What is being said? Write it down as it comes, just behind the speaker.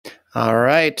All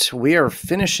right, we are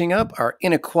finishing up our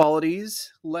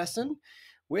inequalities lesson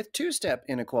with two-step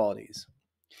inequalities.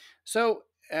 So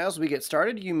as we get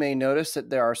started, you may notice that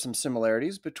there are some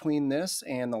similarities between this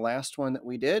and the last one that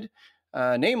we did,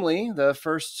 namely the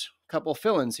first couple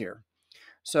fill-ins here.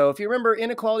 So if you remember,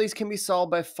 inequalities can be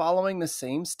solved by following the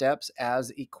same steps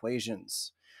as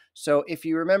equations. So if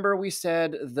you remember, we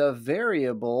said the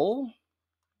variable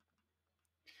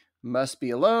must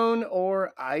be alone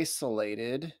or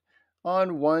isolated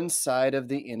on one side of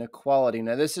the inequality.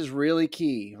 Now, this is really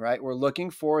key, right? We're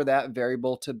looking for that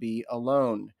variable to be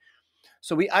alone.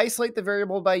 So we isolate the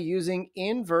variable by using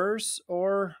inverse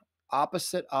or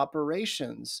opposite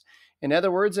operations. In other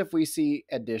words, if we see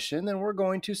addition, then we're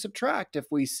going to subtract.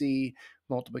 If we see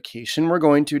multiplication, we're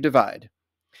going to divide.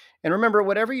 And remember,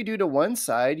 whatever you do to one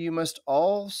side, you must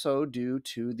also do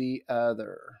to the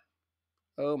other.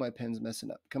 Oh, my pen's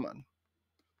messing up. Come on.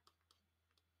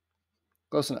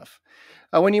 Close enough.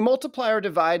 When you multiply or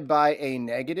divide by a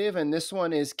negative, and this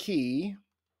one is key,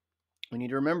 we need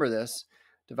to remember this,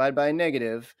 divide by a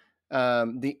negative,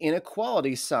 the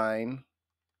inequality sign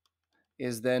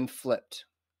is then flipped.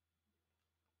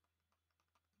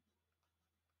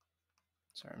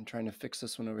 Sorry, I'm trying to fix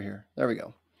this one over here. There we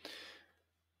go.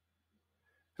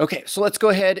 Okay, so let's go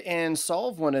ahead and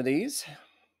solve one of these.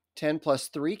 10 plus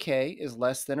 3k is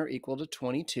less than or equal to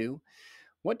 22.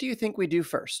 What do you think we do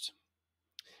first?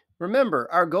 Remember,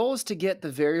 our goal is to get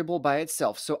the variable by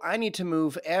itself, so I need to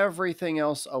move everything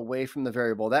else away from the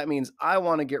variable. That means I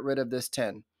want to get rid of this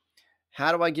 10.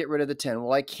 How do I get rid of the 10?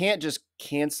 Well, I can't just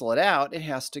cancel it out. It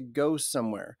has to go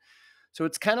somewhere. So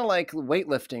it's kind of like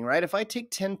weightlifting, right? If I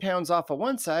take 10 pounds off of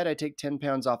one side, I take 10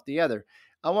 pounds off the other.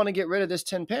 I want to get rid of this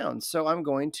 10 pounds, so I'm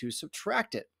going to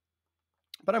subtract it.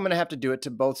 But I'm going to have to do it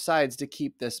to both sides to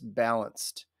keep this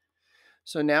balanced.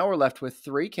 So now we're left with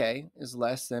 3k is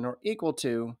less than or equal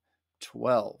to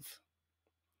 12.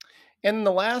 And in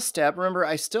the last step, remember,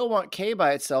 I still want k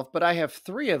by itself, but I have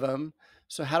 3 of them.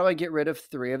 So how do I get rid of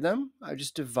 3 of them? I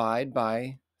just divide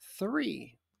by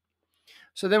 3.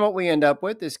 So then what we end up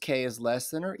with is k is less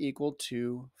than or equal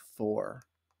to 4.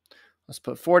 Let's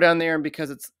put 4 down there, and because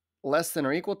it's less than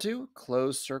or equal to,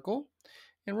 close circle,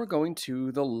 and we're going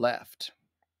to the left.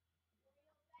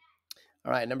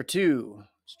 All right, number 2.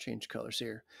 Let's change colors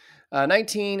here.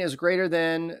 19 is greater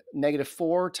than negative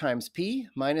 4 times p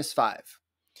minus 5.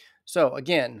 So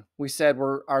again, we said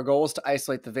our goal is to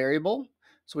isolate the variable.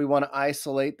 So we want to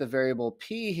isolate the variable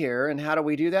p here. And how do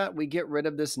we do that? We get rid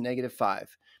of this negative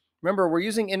 5. Remember, we're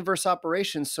using inverse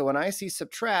operations. So when I see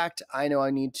subtract, I know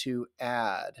I need to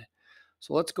add.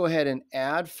 So let's go ahead and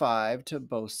add 5 to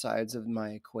both sides of my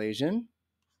equation.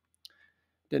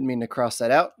 Didn't mean to cross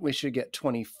that out. We should get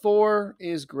 24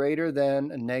 is greater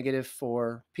than a negative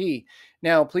 4p.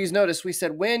 Now, please notice we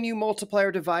said when you multiply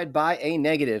or divide by a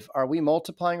negative. Are we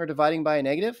multiplying or dividing by a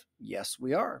negative? Yes,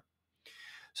 we are.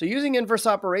 So using inverse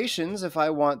operations, if I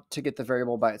want to get the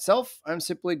variable by itself, I'm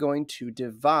simply going to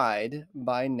divide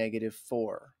by negative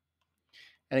 4.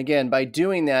 And again, by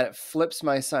doing that, it flips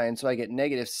my sign. So I get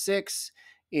negative 6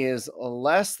 is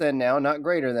less than now, not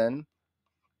greater than,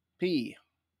 p.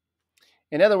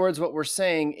 In other words, what we're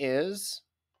saying is,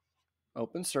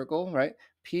 open circle, right?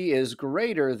 P is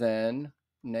greater than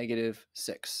negative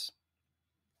 6.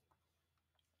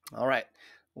 All right,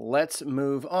 let's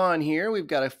move on here. We've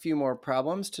got a few more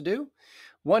problems to do.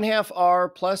 1/2 r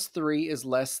plus 3 is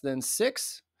less than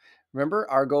 6. Remember,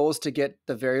 our goal is to get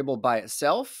the variable by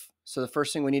itself. So the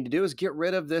first thing we need to do is get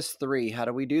rid of this 3. How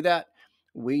do we do that?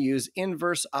 We use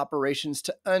inverse operations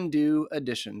to undo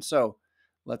addition. So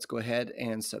let's go ahead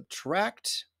and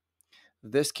subtract.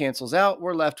 This cancels out.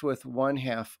 We're left with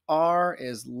 1/2 r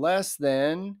is less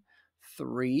than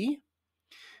 3.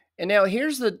 And now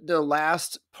here's the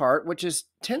last part, which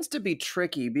tends to be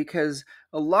tricky because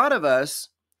a lot of us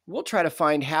will try to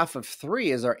find half of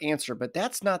 3 as our answer, but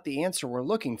that's not the answer we're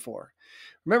looking for.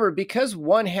 Remember, because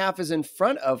 1/2 is in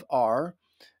front of r,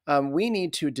 we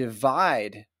need to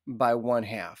divide by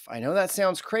 1/2. I know that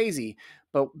sounds crazy,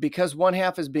 but because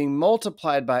 1/2 is being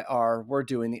multiplied by r, we're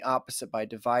doing the opposite by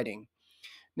dividing.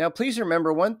 Now, please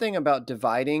remember one thing about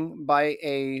dividing by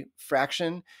a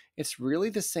fraction, it's really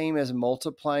the same as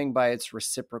multiplying by its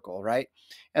reciprocal, right?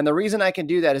 And the reason I can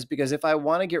do that is because if I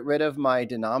want to get rid of my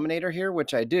denominator here,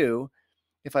 which I do,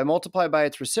 if I multiply by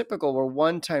its reciprocal, where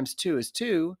 1 times 2 is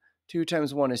 2, 2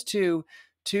 times 1 is 2,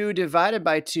 2 divided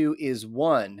by 2 is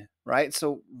 1, right?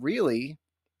 So really,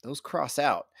 those cross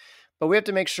out. But we have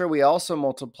to make sure we also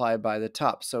multiply by the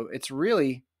top. So it's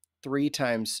really 3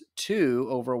 times 2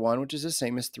 over 1, which is the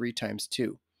same as 3 times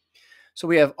 2. So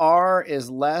we have r is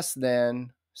less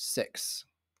than 6.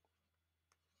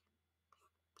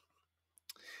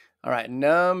 All right,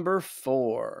 number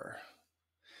 4.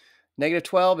 Negative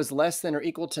 12 is less than or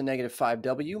equal to negative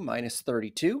 5w minus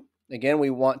 32. Again,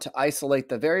 we want to isolate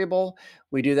the variable.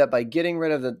 We do that by getting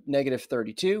rid of the negative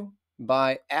 32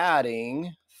 by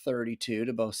adding 32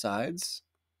 to both sides.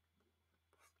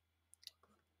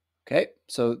 Okay,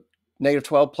 so negative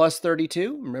 12 plus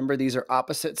 32. Remember, these are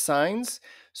opposite signs,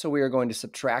 so we are going to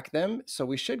subtract them. So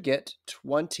we should get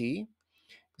 20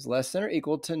 is less than or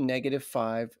equal to negative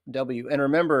 5w. And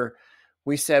remember,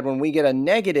 we said when we get a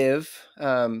negative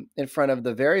in front of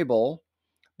the variable,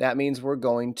 that means we're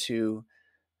going to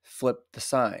flip the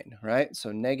sign, right?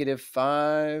 So negative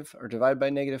 5 or divide by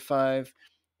negative 5,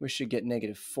 we should get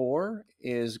negative 4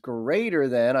 is greater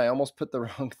than, I almost put the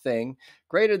wrong thing,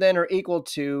 greater than or equal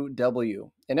to w.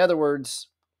 In other words,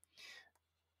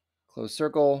 close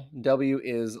circle, w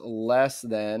is less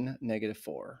than negative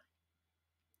 4.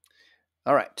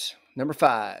 All right, number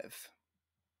 5.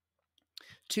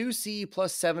 2c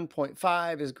plus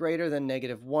 7.5 is greater than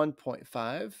negative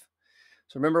 1.5.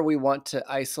 So remember, we want to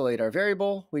isolate our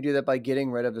variable. We do that by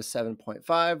getting rid of the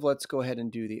 7.5. Let's go ahead and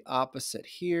do the opposite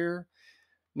here.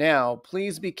 Now,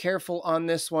 please be careful on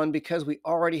this one because we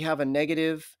already have a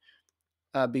negative,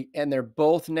 and they're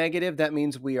both negative. That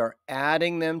means we are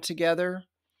adding them together.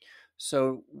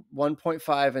 So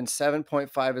 1.5 and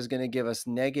 7.5 is going to give us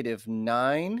negative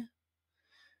 9.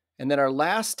 And then our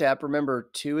last step, remember,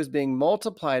 2 is being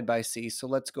multiplied by c, so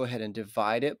let's go ahead and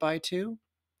divide it by 2.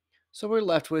 So we're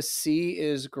left with c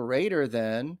is greater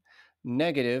than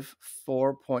negative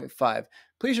 4.5.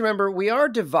 Please remember, we are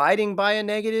dividing by a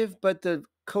negative, but the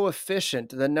coefficient,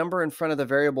 the number in front of the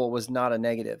variable, was not a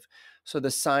negative. So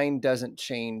the sign doesn't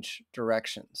change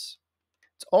directions.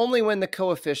 It's only when the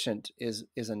coefficient is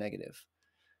a negative.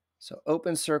 So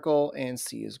open circle and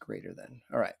c is greater than.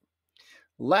 All right.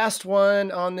 Last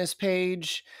one on this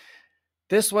page.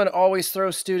 This one always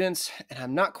throws students, and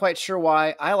I'm not quite sure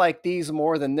why. I like these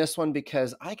more than this one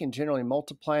because I can generally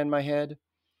multiply in my head.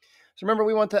 So remember,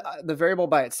 we want the variable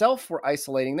by itself. We're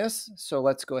isolating this. So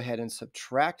let's go ahead and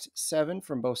subtract 7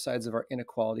 from both sides of our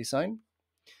inequality sign.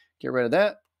 Get rid of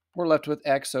that. We're left with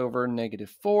x over negative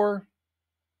 4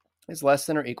 is less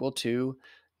than or equal to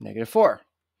negative 4.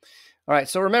 All right,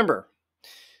 so remember,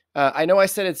 I know I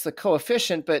said it's the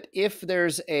coefficient, but if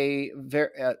there's a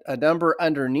number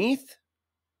underneath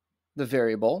the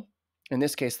variable, in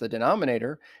this case the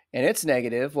denominator, and it's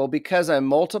negative, well, because I'm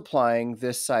multiplying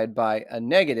this side by a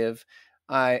negative,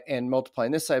 and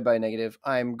multiplying this side by a negative,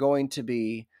 I'm going to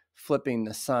be flipping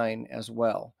the sign as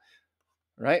well.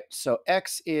 Right? So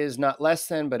x is not less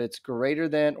than, but it's greater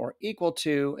than or equal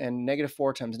to, and negative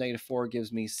 4 times negative 4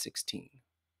 gives me 16.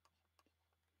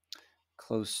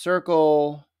 Close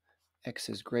circle. X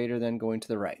is greater than, going to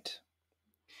the right.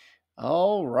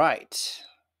 All right.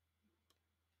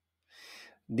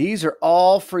 These are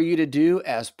all for you to do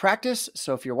as practice.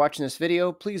 So if you're watching this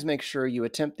video, please make sure you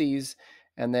attempt these,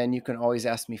 and then you can always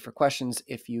ask me for questions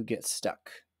if you get stuck.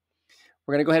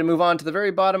 We're going to go ahead and move on to the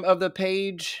very bottom of the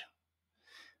page.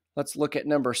 Let's look at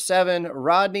number 7.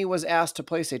 Rodney was asked to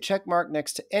place a check mark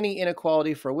next to any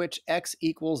inequality for which x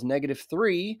equals negative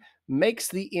 3 makes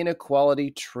the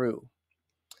inequality true.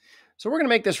 So we're going to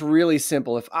make this really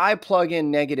simple. If I plug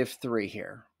in negative 3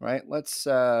 here, right? Let's,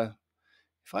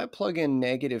 if I plug in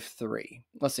negative 3,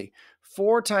 let's see.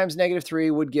 4 times negative 3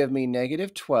 would give me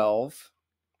negative 12.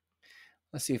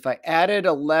 Let's see, if I added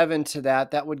 11 to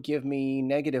that, that would give me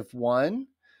negative 1.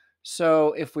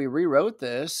 So if we rewrote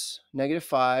this, negative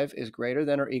 5 is greater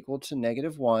than or equal to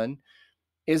negative 1.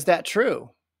 Is that true?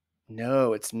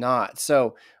 No, it's not.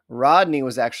 So Rodney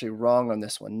was actually wrong on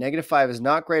this one. Negative 5 is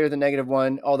not greater than negative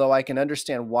 1, although I can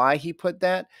understand why he put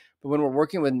that. But when we're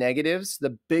working with negatives,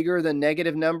 the bigger the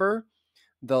negative number,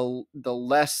 the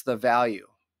less the value.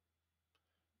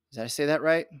 Did I say that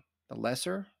right? The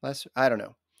lesser? I don't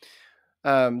know.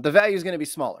 The value is going to be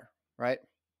smaller, right?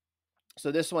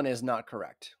 So this one is not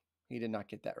correct. He did not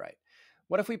get that right.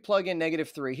 What if we plug in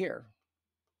negative 3 here?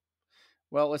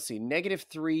 Well, let's see. Negative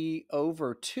 3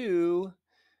 over 2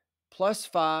 plus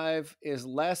 5 is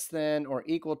less than or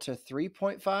equal to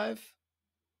 3.5.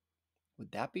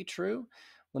 Would that be true?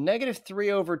 Well, negative 3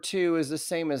 over 2 is the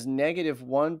same as negative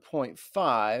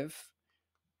 1.5.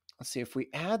 Let's see, if we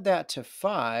add that to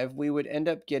 5, we would end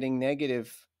up getting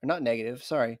negative, or not negative,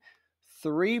 sorry,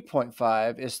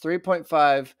 3.5. Is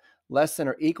 3.5 less than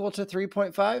or equal to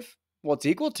 3.5? Well, it's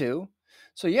equal to.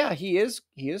 So yeah, he is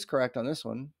correct on this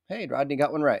one. Hey, Rodney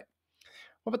got one right.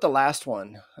 What about the last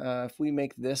one? If we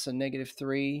make this a negative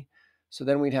 3, so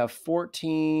then we'd have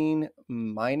 14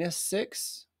 minus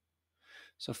 6.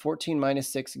 So 14 minus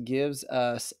 6 gives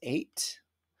us 8.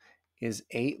 Is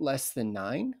 8 less than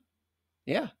 9?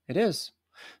 Yeah, it is.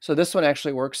 So this one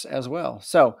actually works as well.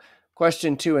 So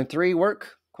question 2 and 3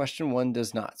 work. Question 1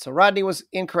 does not. So Rodney was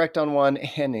incorrect on one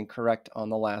and incorrect on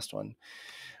the last one.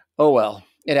 Oh well,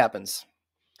 it happens.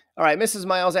 All right, Mrs.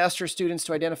 Miles asked her students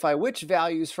to identify which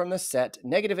values from the set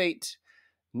 -8,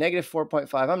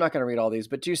 -4.5. I'm not going to read all these,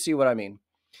 but do you see what I mean?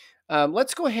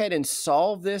 Let's go ahead and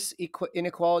solve this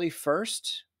inequality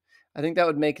first. I think that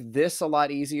would make this a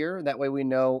lot easier. That way we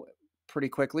know pretty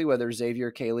quickly whether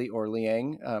Xavier, Kaylee, or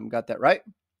Liang got that right.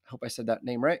 I hope I said that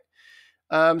name right.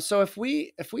 So if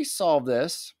we solve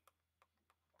this,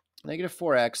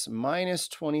 -4x minus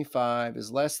 25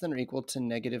 is less than or equal to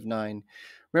 -9.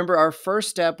 Remember, our first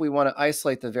step, we want to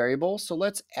isolate the variable. So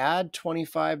let's add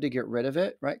 25 to get rid of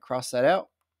it, right? Cross that out.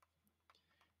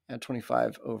 Add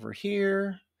 25 over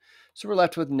here. So we're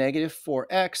left with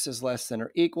 -4x is less than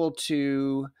or equal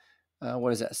to,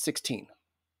 what is that, 16.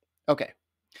 Okay.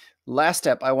 Last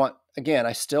step,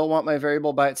 I still want my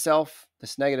variable by itself.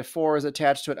 This -4 is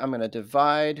attached to it. I'm going to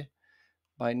divide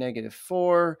by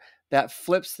 -4. That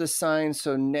flips the sign,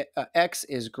 so x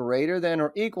is greater than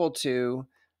or equal to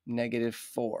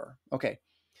 -4. Okay,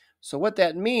 so what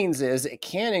that means is it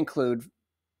can include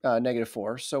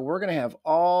 -4. So we're going to have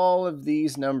all of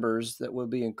these numbers that will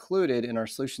be included in our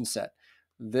solution set.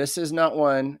 This is not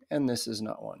one, and this is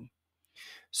not one.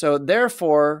 So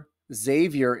therefore,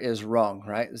 Xavier is wrong,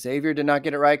 right? Xavier did not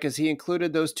get it right because he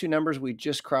included those two numbers we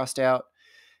just crossed out.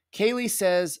 Kaylee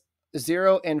says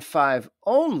 0 and 5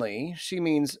 only. She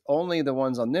means only the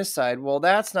ones on this side. Well,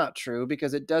 that's not true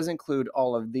because it does include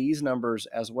all of these numbers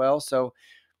as well. So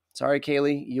sorry,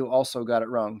 Kaylee, you also got it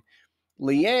wrong.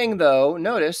 Liang, though,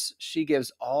 notice she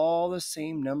gives all the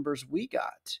same numbers we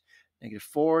got.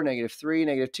 -4, -3,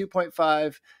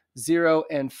 -2.5, 0,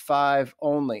 and 5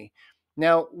 only.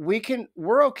 Now,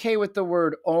 we're okay with the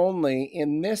word only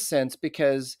in this sense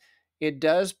because it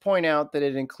does point out that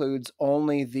it includes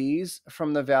only these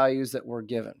from the values that were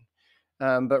given.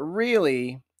 But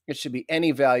really, it should be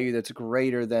any value that's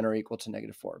greater than or equal to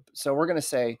 -4. So we're going to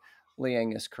say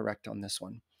Liang is correct on this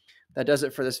one. That does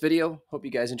it for this video. Hope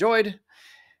you guys enjoyed.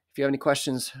 If you have any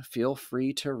questions, feel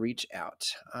free to reach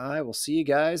out. I will see you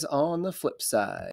guys on the flip side.